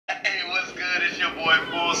What's good? It's your boy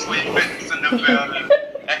Full Sleep Fitness in the building.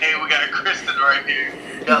 And hey, we got Kristen right here.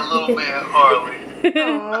 Got little man Harley.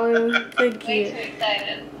 Oh, thank you. Way too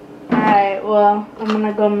excited. Alright, well, I'm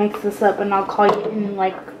gonna go mix this up and I'll call you in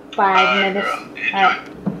like 5 minutes. Alright.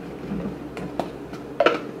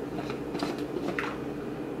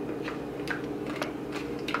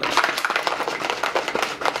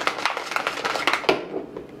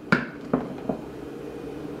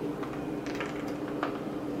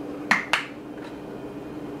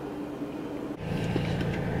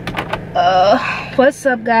 What's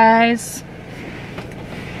up, guys?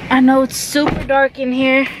 I know it's super dark in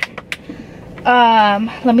here.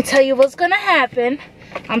 Let me tell you what's gonna happen.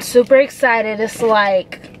 I'm super excited. It's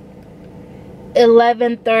like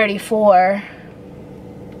 11:34.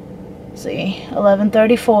 See,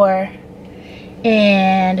 11:34,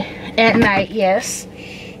 and at night, yes.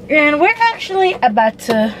 And we're actually about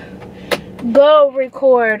to go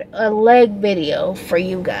record a leg video for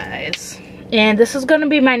you guys. And this is gonna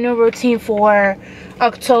be my new routine for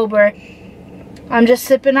October. I'm just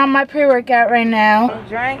sipping on my pre-workout right now.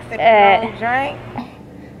 Drink.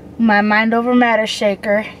 My Mind Over Matter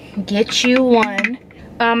shaker. Get you one.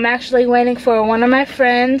 I'm actually waiting for one of my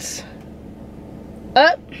friends.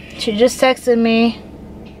 She just texted me.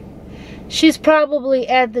 She's probably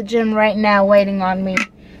at the gym right now waiting on me.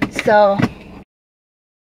 So.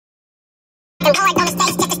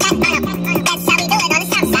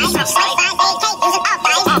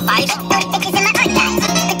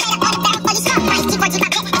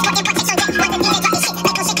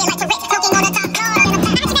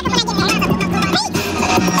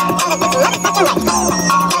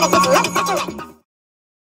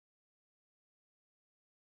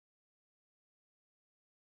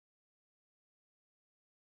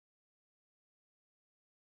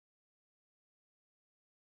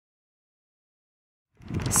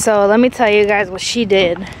 So let me tell you guys what she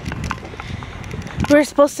did. We were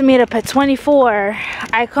supposed to meet up at 24.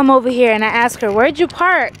 I come over here and I ask her, where'd you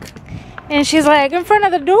park? And she's like, in front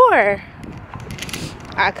of the door.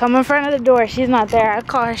 I come in front of the door. She's not there. I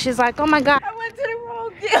call her. She's like, oh my God. I went to the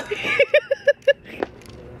wrong gym.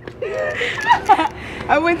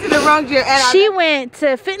 I went to the wrong gym. And she went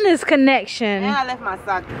to Fitness Connection. And I left my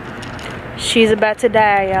sock. She's about to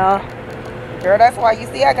die, y'all. Girl, that's why you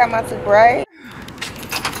see I got my tooth right.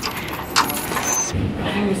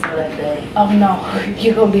 Oh no,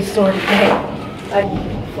 you're gonna be sore today. Like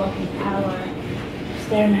fucking power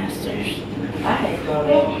Stairmasters. I hate going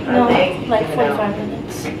there. No, like 45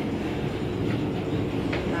 minutes.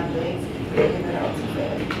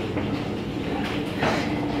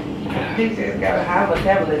 He just got a high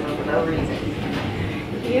metabolism for no reason.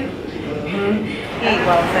 You? He ate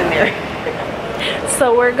while I was in there. So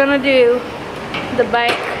we're gonna do the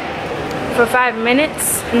bike for 5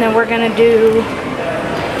 minutes, and then we're gonna do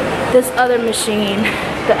this other machine,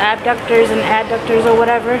 the abductors and adductors or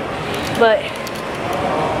whatever. But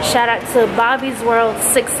shout out to Bobby's World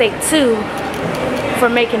 682 for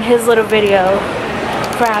making his little video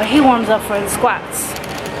for how he warms up for the squats.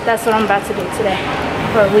 That's what I'm about to do today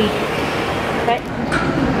for a week. Okay?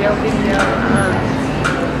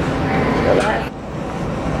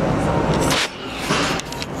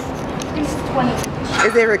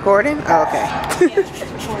 Is it recording? Oh, okay.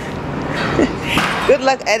 Good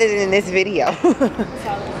luck editing this video.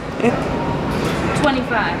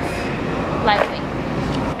 25, lightly.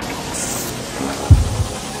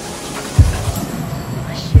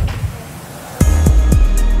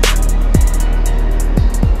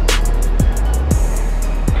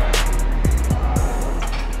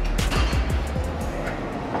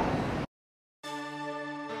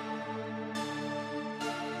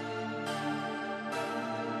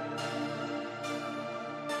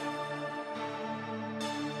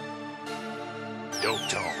 Dope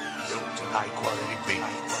tone, high quality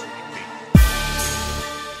beats.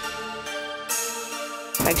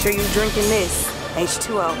 Make sure you're drinking this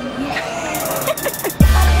H2O.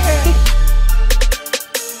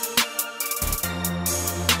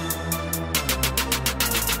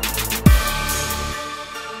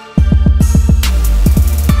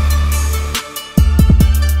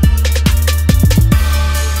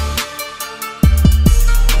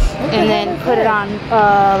 And then put it on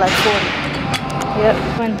like 40. Yep,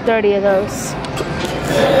 30 of those.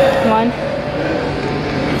 1,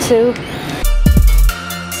 2.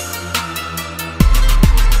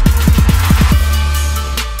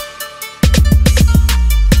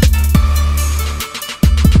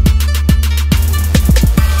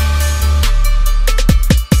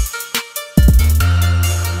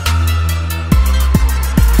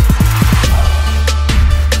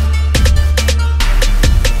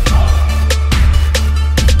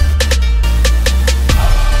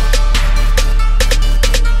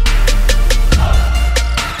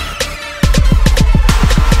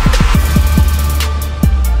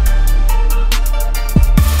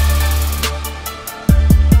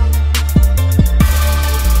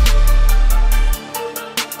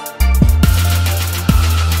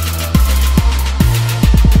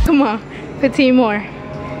 15 more.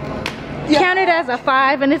 Yeah. Count it as a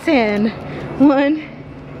 5 and a 10. 1,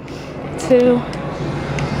 2,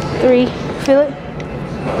 3. Feel it?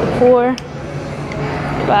 4,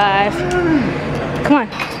 5. Come on.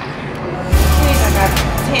 Please, I got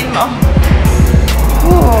 10 more.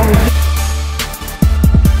 Oh.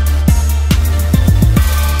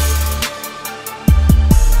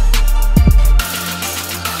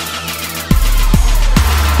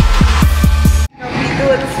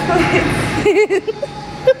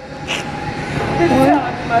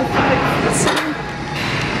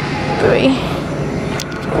 Three.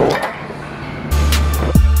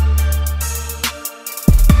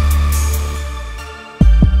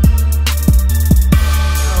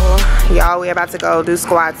 Y'all, we're about to go do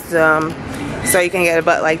squats so you can get a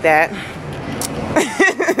butt like that.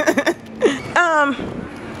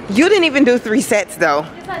 You didn't even do 3 sets though.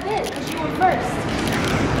 Yes, I did, because you went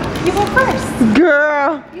first. You went first.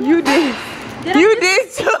 Girl, you did. You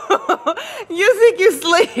did too. You think you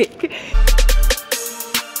slick.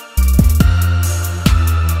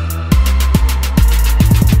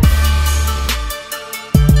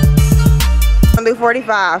 I'm gonna do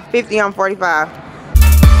 45, 50 on 45.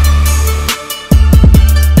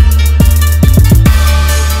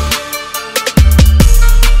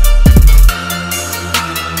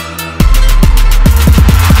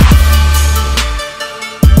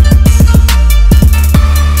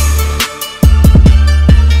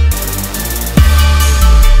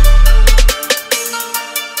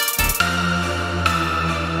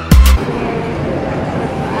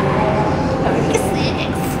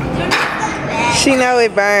 She know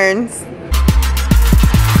it burns.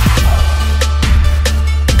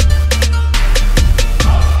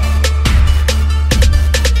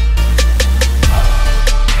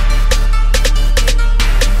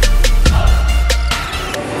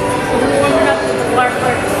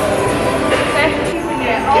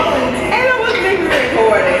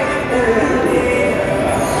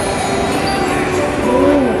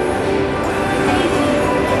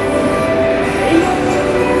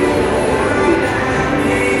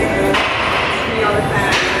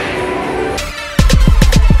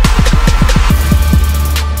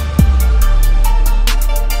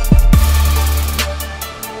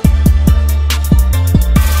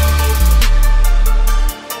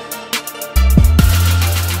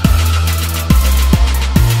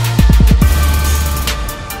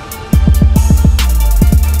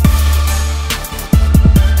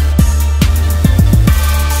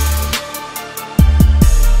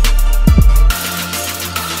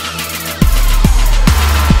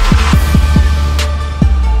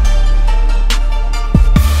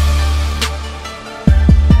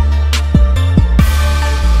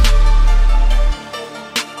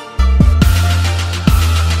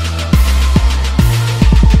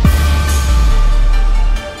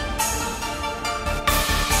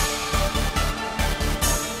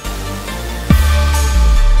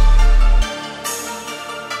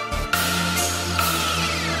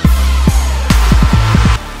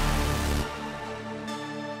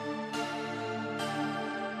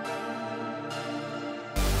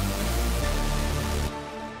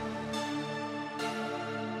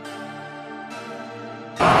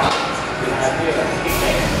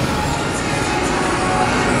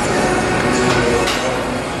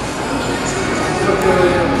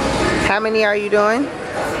 How many are you doing?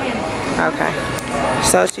 10. Okay.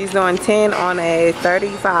 So she's doing 10 on a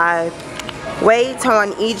 35. Weights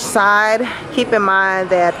on each side. Keep in mind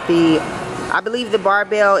that I believe the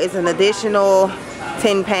barbell is an additional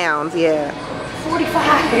 10 pounds. Yeah.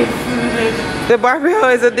 45. The barbell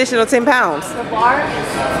is additional 10 pounds. The bar is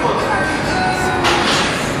 45 pounds.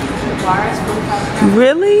 The bar is 45 pounds.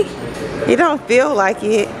 Really? It don't feel like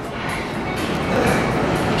it.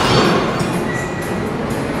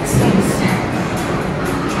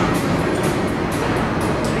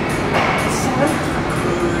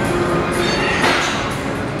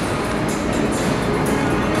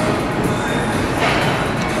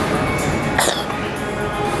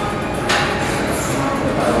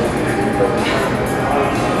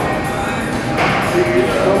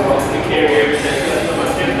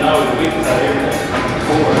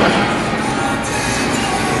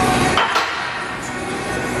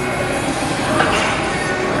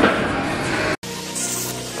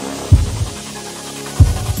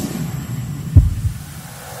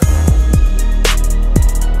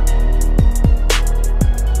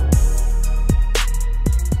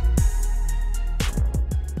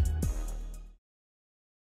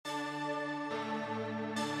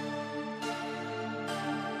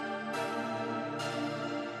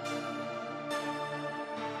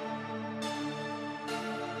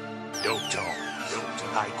 low tone,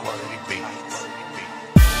 high quality beats.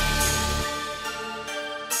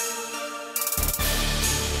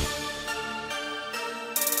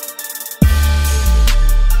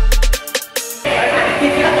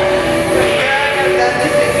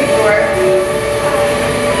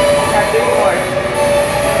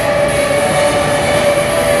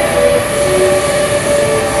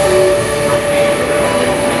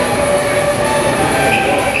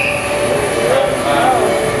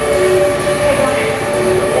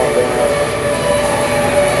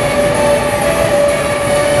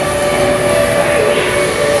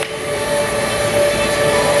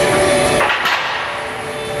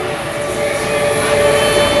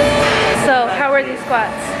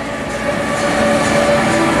 Squats.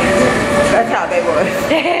 That's how they was.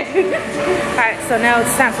 Alright, so now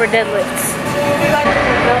it's time for deadlifts.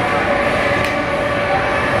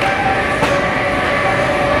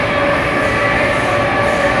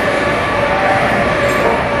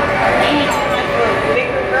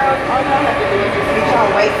 Bigger girls, all y'all have to do is just get y'all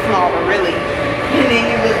weight smaller, really. And then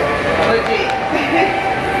you look legit.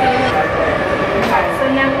 Alright, so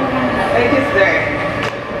now we're gonna They just there.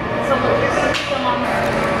 So look, we're gonna put them on.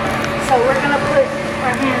 So we're gonna put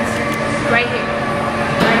our hands right here.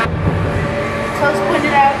 Toes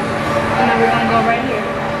pointed out, and then we're gonna go right here.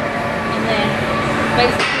 And then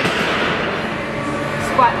basically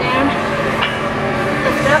squat down,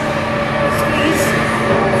 lift up, squeeze.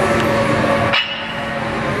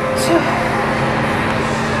 2,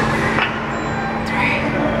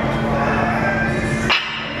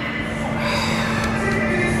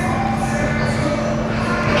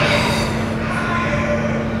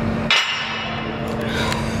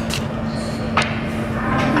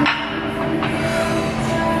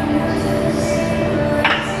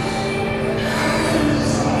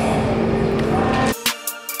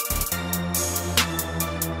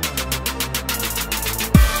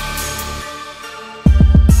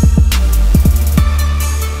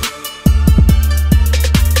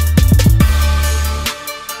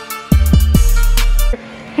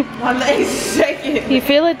 My legs shaking. You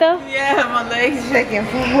feel it though? Yeah, my legs shaking.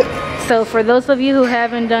 So for those of you who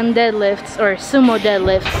haven't done deadlifts or sumo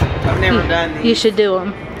deadlifts, I've never done these. You should do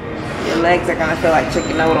them. Your legs are gonna feel like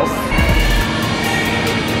chicken noodles.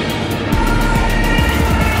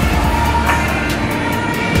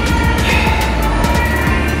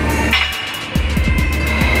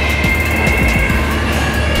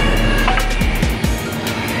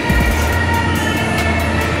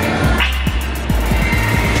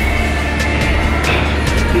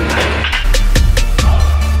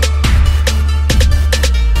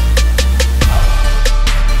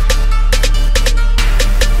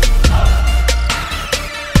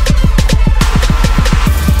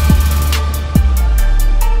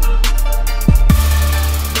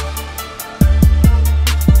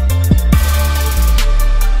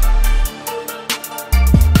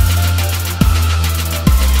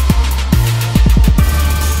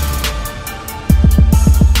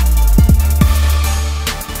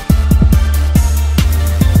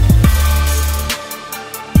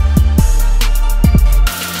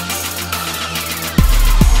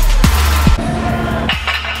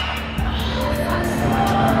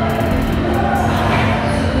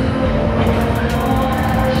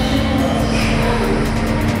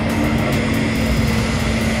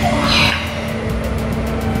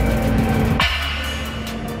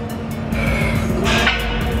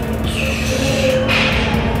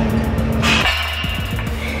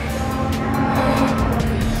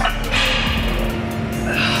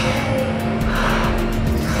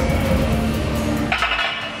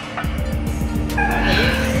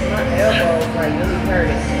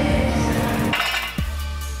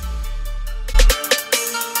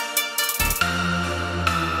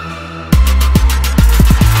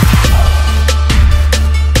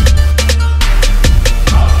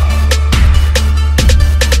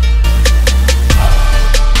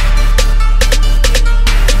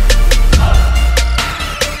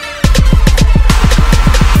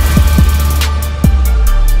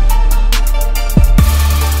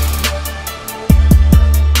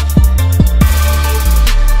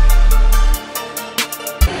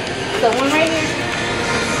 So one right here,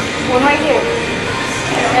 one right here,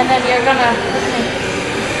 and then you're gonna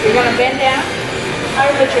bend down. All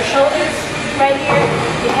right, put your shoulders right here,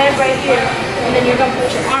 your head right here, and then you're gonna put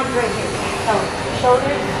your arms right here. So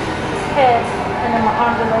shoulders, head, and then my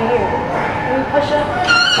arms are right here. When we push up,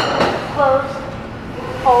 close,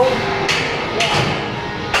 hold, yeah.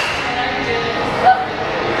 Up,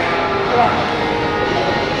 yeah.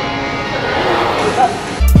 Up.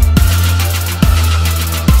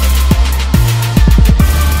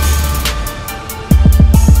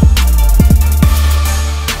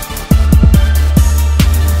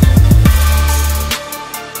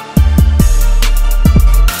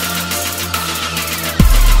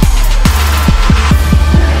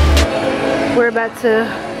 to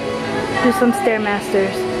do some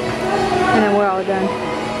Stairmasters and then we're all done.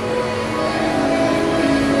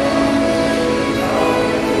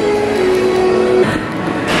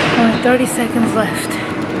 Only 30 seconds left.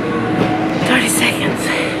 30 seconds.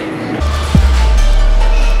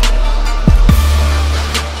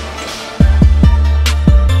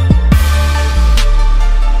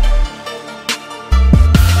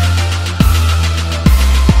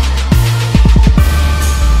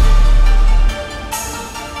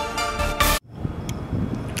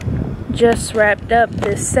 Just wrapped up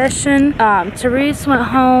this session. Therese went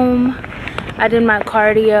home. I did my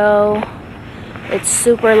cardio. It's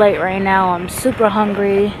super late right now. I'm super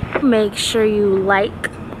hungry. Make sure you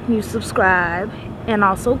like, you subscribe, and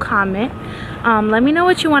also comment. Let me know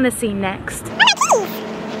what you want to see next.